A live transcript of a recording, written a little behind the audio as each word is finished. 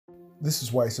This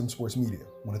is YSM Sports Media.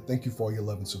 I want to thank you for all your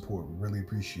love and support. We really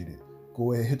appreciate it.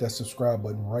 Go ahead and hit that subscribe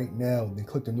button right now, then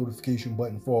click the notification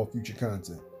button for all future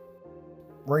content.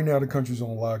 Right now, the country's on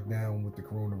lockdown with the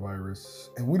coronavirus,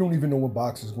 and we don't even know when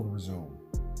boxing is going to resume.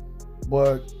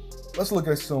 But let's look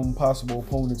at some possible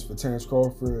opponents for Terrence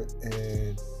Crawford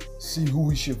and see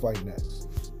who he should fight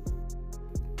next.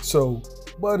 So,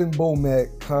 Bud and Bo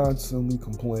Mac constantly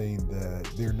complain that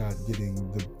they're not getting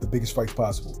the biggest fights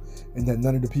possible, and that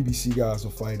none of the PBC guys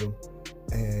will fight them,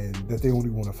 and that they only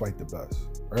want to fight the best,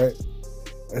 right?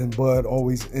 And Bud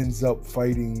always ends up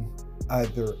fighting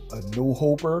either a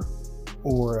no-hoper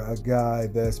or a guy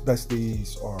that's best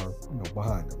days are,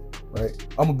 behind him, right?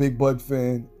 I'm a big Bud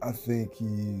fan. I think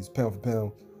he's pound for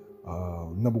pound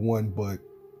 #1, but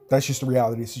that's just the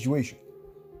reality of the situation.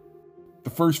 The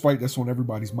first fight that's on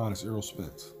everybody's mind is Errol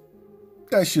Spence.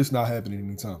 That's just not happening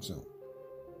anytime soon,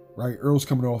 right? Errol's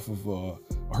coming off of a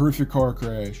horrific car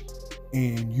crash,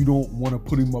 and you don't want to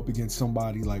put him up against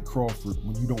somebody like Crawford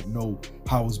when you don't know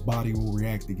how his body will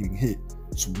react to getting hit.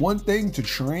 It's one thing to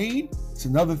train, it's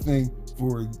another thing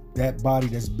for that body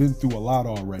that's been through a lot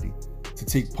already to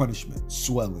take punishment,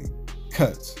 swelling,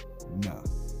 cuts. Nah.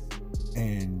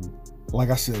 And like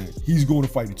I said, he's going to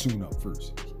fight a tune-up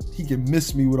first. He can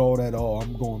miss me with all that,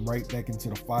 I'm going right back into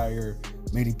the fire,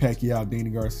 Manny Pacquiao, Danny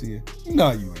Garcia.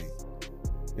 No, you ain't.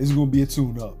 It's going to be a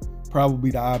tune-up,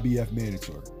 probably the IBF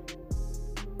mandatory.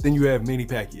 Then you have Manny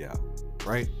Pacquiao,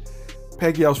 right?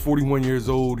 Pacquiao's 41 years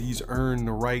old. He's earned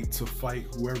the right to fight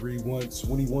whoever he wants,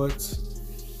 when he wants.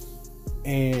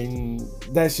 And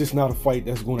that's just not a fight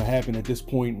that's going to happen at this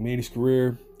point in Manny's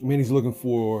career. Manny's looking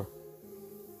for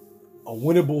a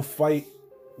winnable fight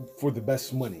for the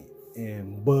best money,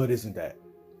 and Bud isn't that.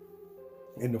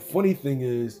 And the funny thing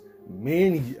is,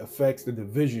 Manny affects the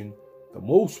division the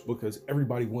most because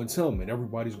everybody wants him, and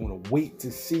everybody's going to wait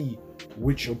to see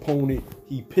which opponent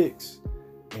he picks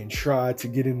and try to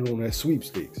get in on that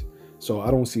sweepstakes. So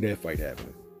I don't see that fight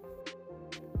happening.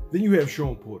 Then you have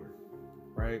Sean Porter,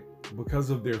 right? Because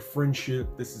of their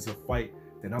friendship, this is a fight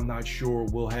that I'm not sure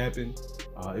will happen.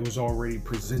 It was already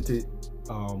presented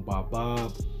by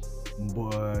Bob,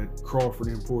 but Crawford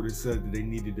and Porter said that they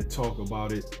needed to talk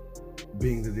about it,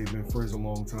 being that they've been friends a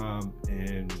long time.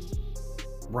 And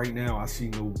right now, I see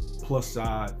no plus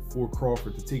side for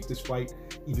Crawford to take this fight,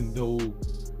 even though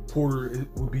Porter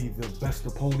would be the best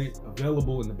opponent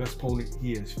available and the best opponent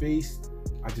he has faced.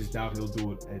 I just doubt he'll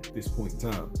do it at this point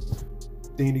in time.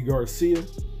 Danny Garcia.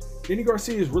 Danny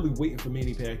Garcia is really waiting for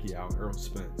Manny Pacquiao and Errol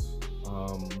Spence.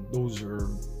 Those are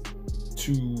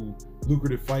two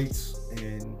lucrative fights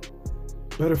and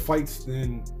better fights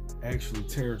than actually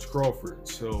Terrence Crawford.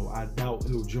 So I doubt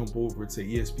he'll jump over to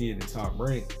ESPN and Top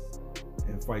Rank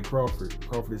and fight Crawford.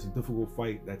 Crawford is a difficult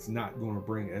fight that's not going to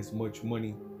bring as much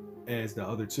money as the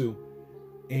other two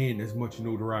and as much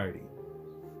notoriety.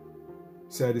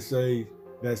 Sad to say,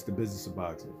 that's the business of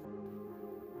boxing.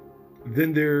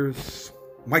 Then there's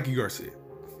Mikey Garcia,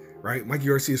 right? Mikey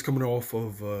Garcia is coming off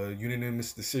of a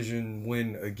unanimous decision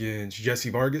win against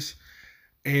Jesse Vargas,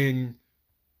 and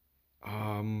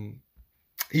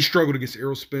he struggled against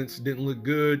Errol Spence, didn't look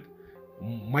good.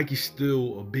 Mikey's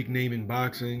still a big name in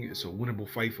boxing. It's a winnable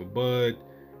fight for Bud.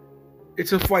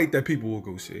 It's a fight that people will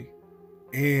go see,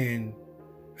 and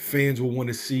fans will want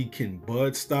to see, can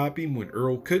Bud stop him when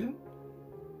Errol couldn't?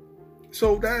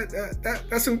 So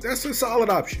that's a solid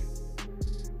option.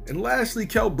 And lastly,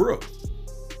 Kell Brook.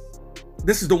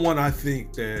 This is the one I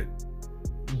think that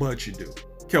Bud should do.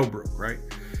 Kell Brook, right?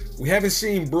 We haven't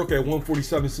seen Brook at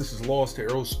 147 since his loss to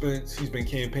Errol Spence. He's been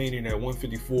campaigning at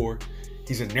 154.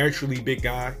 He's a naturally big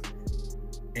guy,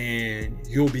 and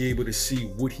you'll be able to see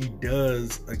what he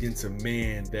does against a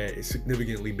man that is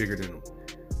significantly bigger than him.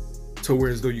 To where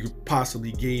as though you could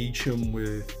possibly gauge him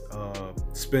with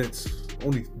Spence.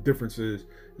 Only difference is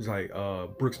like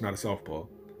Brook's not a southpaw.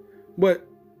 But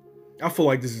I feel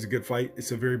like this is a good fight.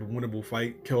 It's a very winnable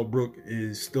fight. Kell Brook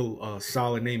is still a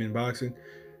solid name in boxing.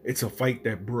 It's a fight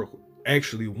that Brook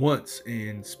actually wants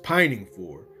and is pining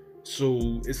for.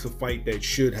 So it's a fight that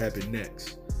should happen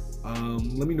next.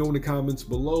 Let me know in the comments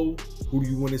below, who do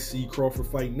you want to see Crawford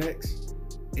fight next?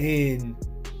 And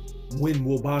when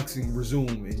will boxing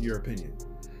resume in your opinion?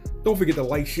 Don't forget to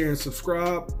like, share, and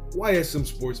subscribe. YSM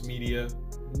Sports Media.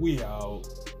 We out.